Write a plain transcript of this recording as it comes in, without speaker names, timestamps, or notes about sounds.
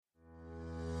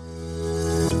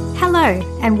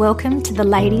Hello and welcome to the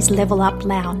Ladies Level Up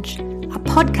Lounge, a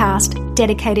podcast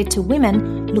dedicated to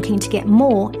women looking to get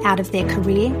more out of their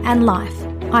career and life.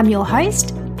 I'm your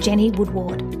host, Jenny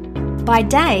Woodward. By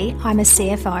day, I'm a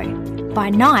CFO. By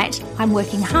night, I'm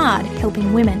working hard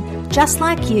helping women just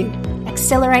like you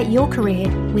accelerate your career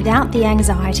without the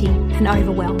anxiety and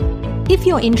overwhelm. If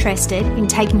you're interested in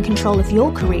taking control of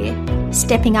your career,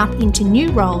 stepping up into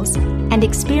new roles, and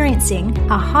experiencing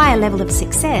a higher level of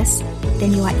success,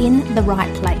 then you are in the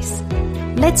right place.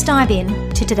 Let's dive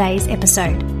in to today's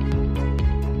episode.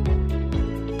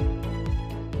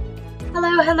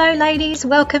 Hello ladies,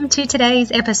 welcome to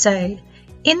today's episode.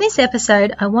 In this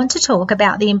episode, I want to talk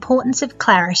about the importance of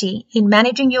clarity in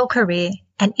managing your career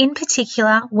and in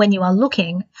particular when you are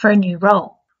looking for a new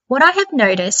role. What I have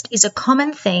noticed is a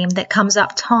common theme that comes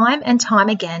up time and time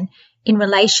again in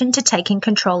relation to taking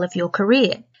control of your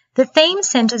career. The theme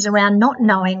centers around not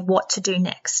knowing what to do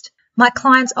next. My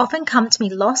clients often come to me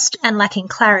lost and lacking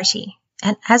clarity,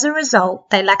 and as a result,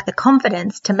 they lack the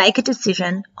confidence to make a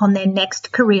decision on their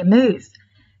next career move.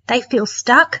 They feel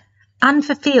stuck,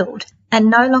 unfulfilled, and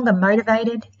no longer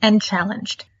motivated and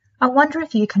challenged. I wonder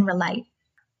if you can relate.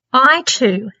 I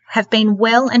too have been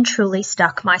well and truly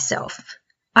stuck myself.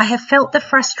 I have felt the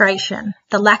frustration,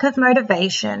 the lack of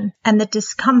motivation, and the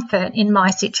discomfort in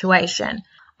my situation.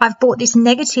 I've brought this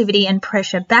negativity and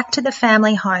pressure back to the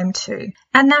family home too,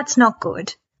 and that's not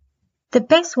good. The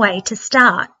best way to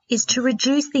start is to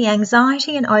reduce the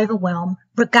anxiety and overwhelm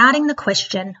regarding the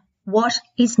question, what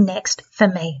is next for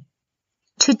me?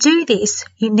 To do this,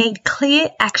 you need clear,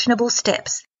 actionable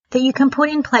steps that you can put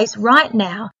in place right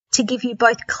now to give you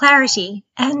both clarity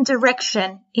and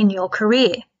direction in your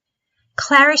career.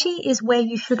 Clarity is where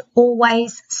you should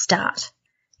always start.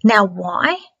 Now,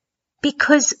 why?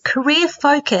 Because career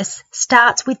focus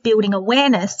starts with building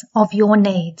awareness of your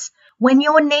needs. When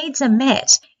your needs are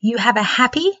met, you have a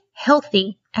happy,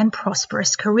 healthy, and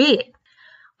prosperous career.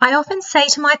 I often say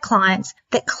to my clients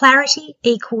that clarity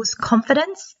equals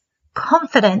confidence,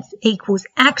 confidence equals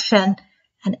action,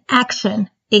 and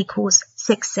action equals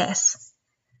success.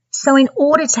 So in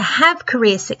order to have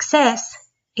career success,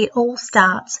 it all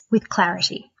starts with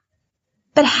clarity.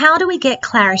 But how do we get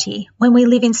clarity when we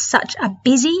live in such a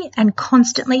busy and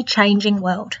constantly changing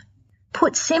world?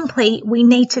 Put simply, we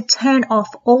need to turn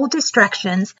off all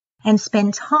distractions and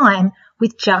spend time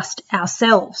with just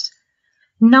ourselves.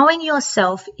 Knowing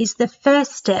yourself is the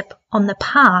first step on the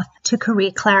path to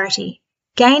career clarity.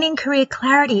 Gaining career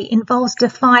clarity involves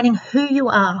defining who you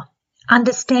are,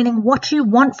 understanding what you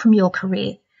want from your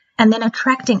career, and then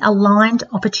attracting aligned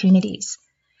opportunities.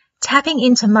 Tapping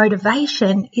into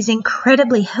motivation is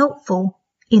incredibly helpful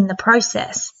in the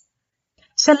process.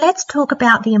 So let's talk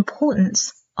about the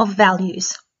importance of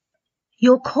values.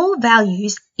 Your core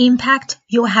values impact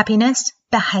your happiness,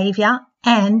 behavior,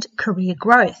 and career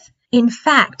growth. In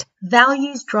fact,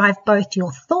 values drive both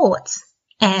your thoughts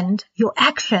and your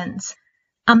actions.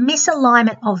 A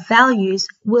misalignment of values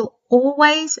will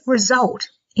always result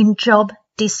in job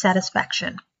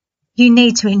dissatisfaction. You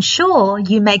need to ensure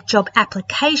you make job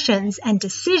applications and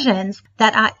decisions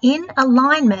that are in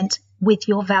alignment with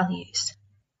your values.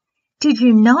 Did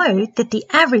you know that the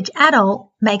average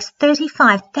adult makes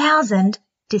 35,000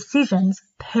 decisions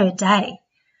per day?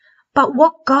 But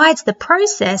what guides the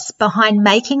process behind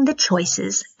making the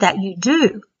choices that you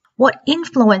do? What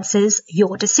influences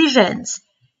your decisions?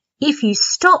 If you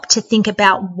stop to think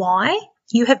about why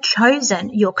you have chosen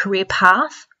your career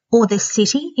path, or the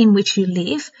city in which you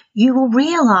live, you will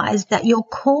realize that your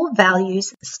core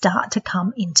values start to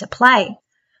come into play.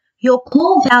 Your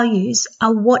core values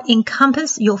are what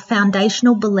encompass your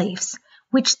foundational beliefs,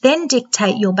 which then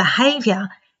dictate your behavior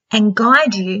and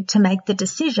guide you to make the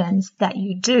decisions that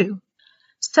you do.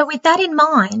 So with that in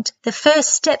mind, the first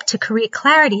step to career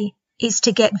clarity is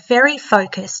to get very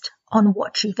focused on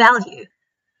what you value.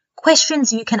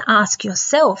 Questions you can ask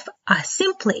yourself are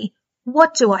simply,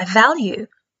 what do I value?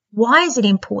 Why is it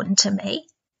important to me?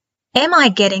 Am I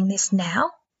getting this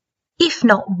now? If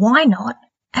not, why not?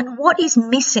 And what is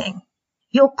missing?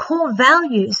 Your core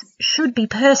values should be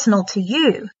personal to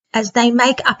you as they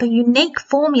make up a unique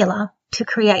formula to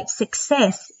create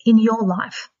success in your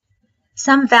life.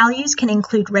 Some values can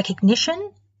include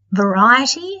recognition,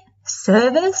 variety,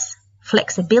 service,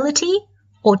 flexibility,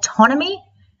 autonomy,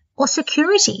 or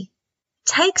security.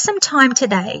 Take some time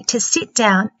today to sit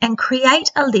down and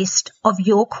create a list of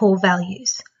your core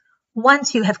values.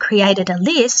 Once you have created a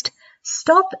list,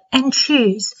 stop and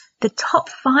choose the top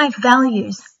 5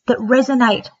 values that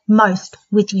resonate most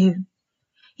with you.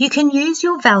 You can use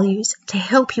your values to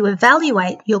help you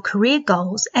evaluate your career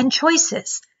goals and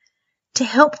choices. To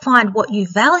help find what you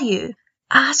value,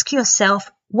 Ask yourself,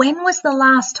 when was the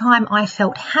last time I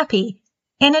felt happy,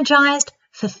 energized,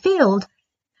 fulfilled?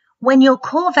 When your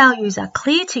core values are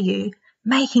clear to you,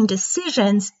 making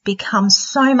decisions becomes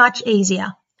so much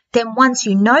easier. Then once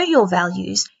you know your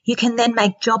values, you can then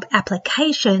make job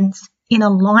applications in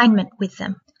alignment with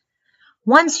them.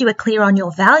 Once you are clear on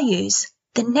your values,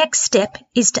 the next step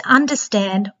is to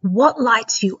understand what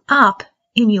lights you up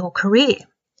in your career.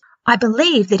 I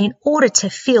believe that in order to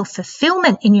feel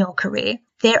fulfillment in your career,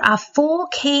 there are 4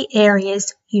 key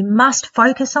areas you must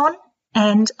focus on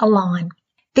and align.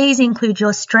 These include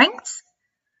your strengths,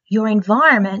 your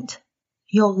environment,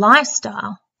 your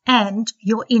lifestyle, and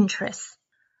your interests.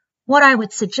 What I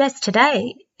would suggest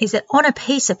today is that on a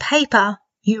piece of paper,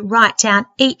 you write down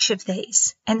each of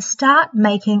these and start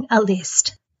making a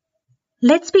list.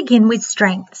 Let's begin with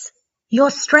strengths. Your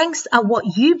strengths are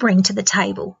what you bring to the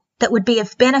table that would be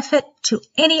of benefit to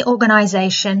any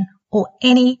organisation or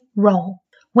any role.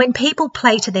 When people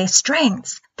play to their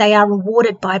strengths, they are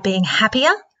rewarded by being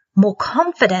happier, more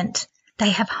confident, they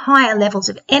have higher levels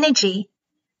of energy,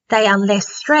 they are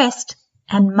less stressed,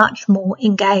 and much more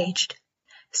engaged.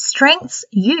 Strengths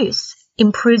use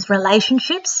improves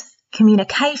relationships,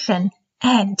 communication,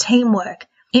 and teamwork.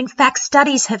 In fact,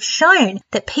 studies have shown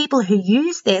that people who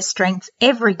use their strengths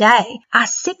every day are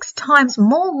 6 times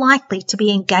more likely to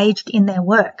be engaged in their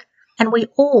work. And we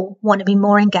all want to be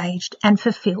more engaged and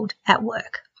fulfilled at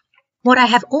work. What I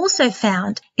have also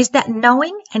found is that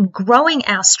knowing and growing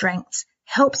our strengths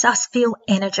helps us feel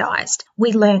energized.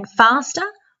 We learn faster,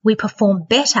 we perform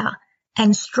better,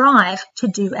 and strive to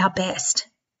do our best.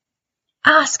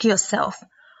 Ask yourself,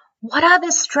 what are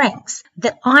the strengths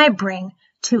that I bring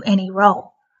to any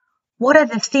role? What are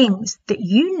the things that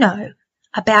you know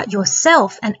about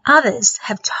yourself and others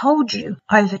have told you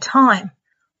over time?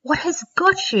 What has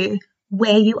got you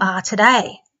where you are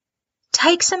today?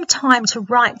 Take some time to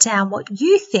write down what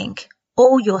you think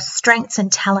all your strengths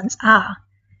and talents are.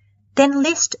 Then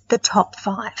list the top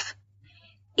 5.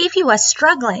 If you are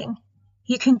struggling,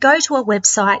 you can go to a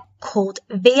website called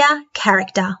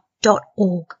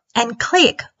viacharacter.org and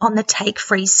click on the Take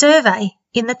Free survey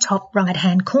in the top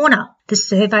right-hand corner. The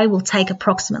survey will take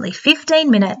approximately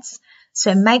 15 minutes,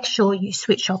 so make sure you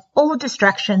switch off all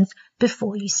distractions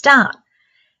before you start.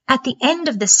 At the end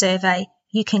of the survey,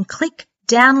 you can click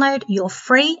download your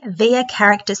free VIA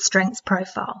Character Strengths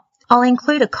profile. I'll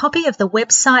include a copy of the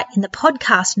website in the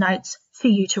podcast notes for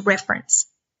you to reference.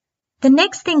 The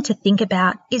next thing to think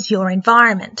about is your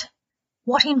environment.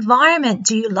 What environment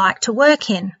do you like to work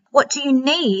in? What do you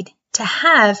need to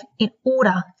have in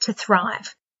order to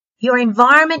thrive? Your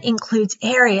environment includes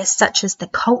areas such as the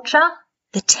culture,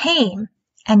 the team,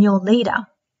 and your leader.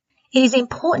 It is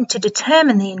important to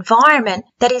determine the environment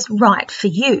that is right for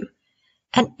you,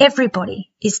 and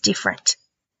everybody is different.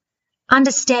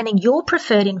 Understanding your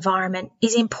preferred environment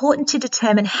is important to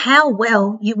determine how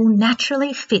well you will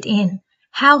naturally fit in.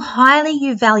 How highly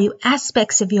you value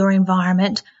aspects of your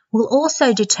environment will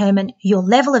also determine your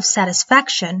level of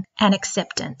satisfaction and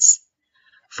acceptance.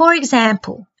 For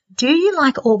example, do you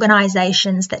like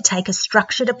organisations that take a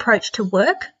structured approach to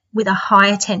work with a high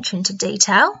attention to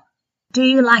detail? Do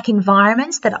you like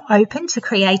environments that are open to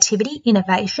creativity,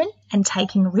 innovation, and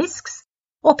taking risks?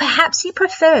 Or perhaps you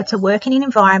prefer to work in an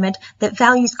environment that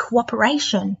values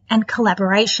cooperation and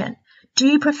collaboration. Do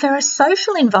you prefer a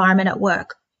social environment at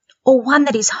work, or one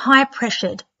that is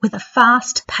high-pressured with a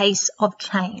fast pace of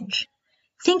change?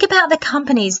 Think about the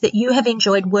companies that you have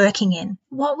enjoyed working in.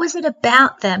 What was it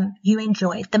about them you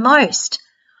enjoyed the most?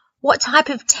 What type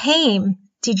of team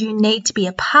did you need to be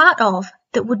a part of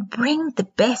that would bring the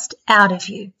best out of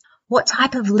you? What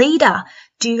type of leader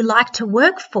do you like to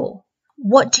work for?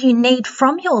 What do you need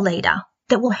from your leader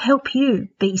that will help you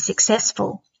be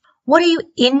successful? What are you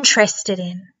interested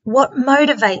in? What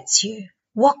motivates you?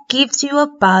 What gives you a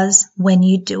buzz when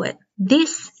you do it?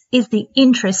 This is the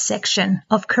interest section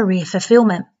of career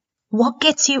fulfillment. What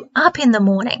gets you up in the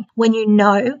morning when you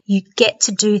know you get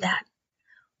to do that?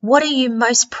 What are you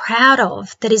most proud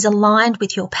of that is aligned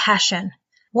with your passion?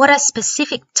 What are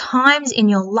specific times in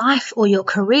your life or your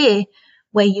career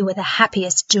where you are the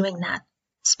happiest doing that?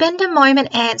 Spend a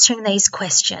moment answering these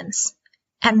questions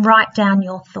and write down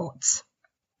your thoughts.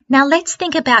 Now let's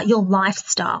think about your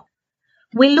lifestyle.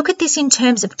 We look at this in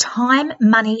terms of time,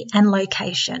 money, and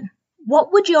location.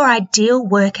 What would your ideal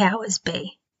work hours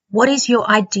be? What is your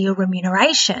ideal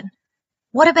remuneration?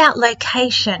 What about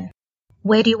location?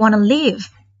 Where do you want to live?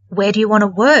 Where do you want to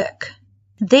work?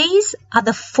 These are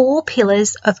the 4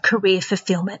 pillars of career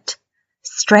fulfillment: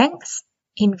 strengths,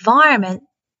 environment,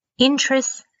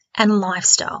 interests, and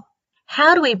lifestyle.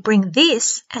 How do we bring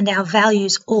this and our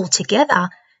values all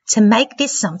together to make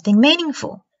this something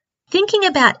meaningful. Thinking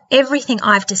about everything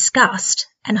I've discussed,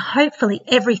 and hopefully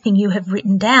everything you have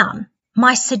written down,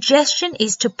 my suggestion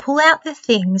is to pull out the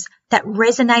things that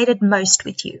resonated most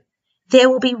with you. There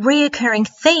will be reoccurring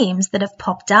themes that have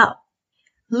popped up.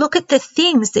 Look at the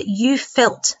things that you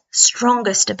felt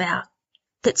strongest about,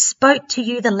 that spoke to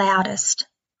you the loudest.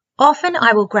 Often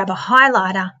I will grab a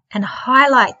highlighter and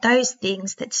highlight those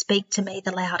things that speak to me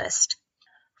the loudest.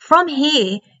 From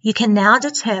here, you can now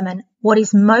determine what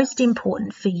is most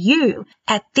important for you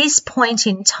at this point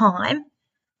in time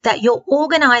that your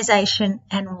organisation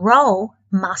and role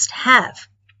must have.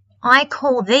 I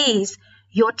call these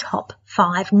your top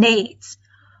 5 needs.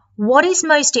 What is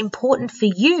most important for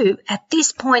you at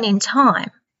this point in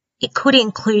time? It could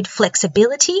include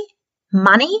flexibility,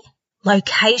 money,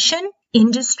 location,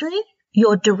 industry,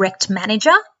 your direct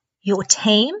manager, your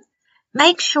team.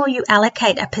 Make sure you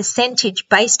allocate a percentage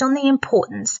based on the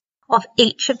importance of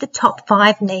each of the top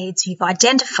 5 needs you've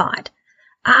identified.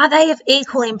 Are they of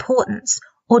equal importance,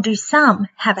 or do some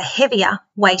have a heavier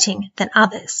weighting than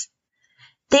others?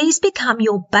 These become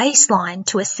your baseline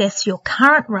to assess your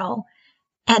current role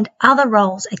and other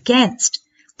roles against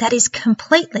that is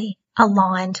completely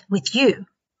aligned with you.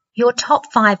 Your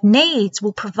top 5 needs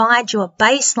will provide you a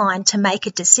baseline to make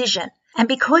a decision, and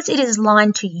because it is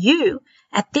aligned to you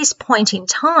at this point in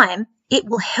time, it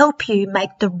will help you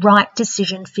make the right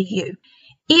decision for you.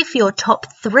 If your top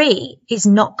 3 is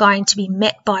not going to be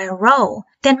met by a role,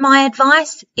 then my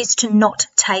advice is to not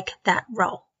take that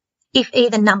role. If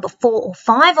either number 4 or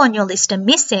 5 on your list are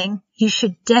missing, you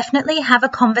should definitely have a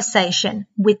conversation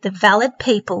with the valid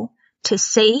people to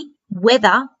see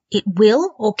whether it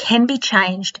will or can be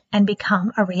changed and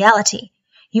become a reality.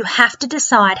 You have to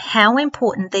decide how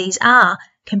important these are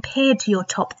compared to your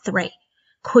top 3.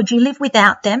 Could you live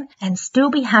without them and still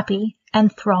be happy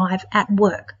and thrive at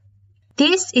work?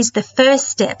 This is the first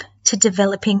step to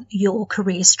developing your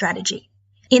career strategy.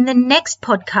 In the next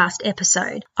podcast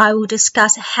episode, I will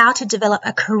discuss how to develop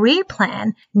a career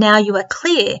plan now you are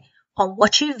clear on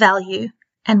what you value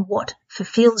and what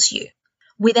fulfills you.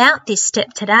 Without this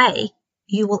step today,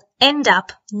 you will end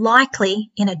up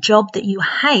likely in a job that you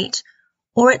hate,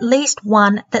 or at least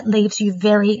one that leaves you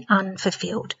very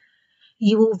unfulfilled.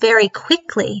 You will very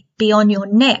quickly be on your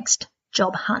next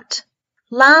job hunt.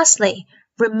 Lastly,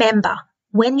 remember,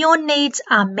 when your needs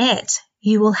are met,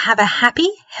 you will have a happy,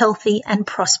 healthy, and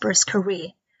prosperous career.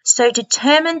 So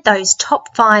determine those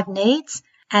top 5 needs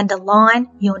and align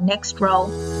your next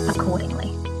role accordingly.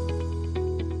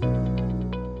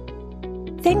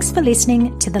 Thanks for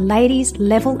listening to the Ladies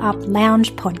Level Up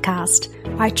Lounge podcast.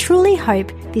 I truly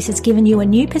hope this has given you a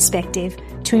new perspective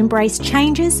to embrace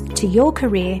changes to your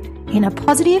career in a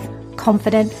positive,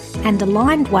 confident, and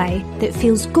aligned way that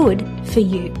feels good for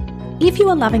you. If you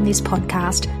are loving this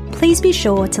podcast, please be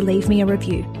sure to leave me a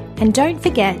review. And don't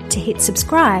forget to hit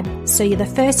subscribe so you're the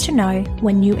first to know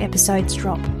when new episodes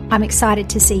drop. I'm excited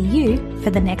to see you for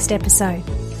the next episode.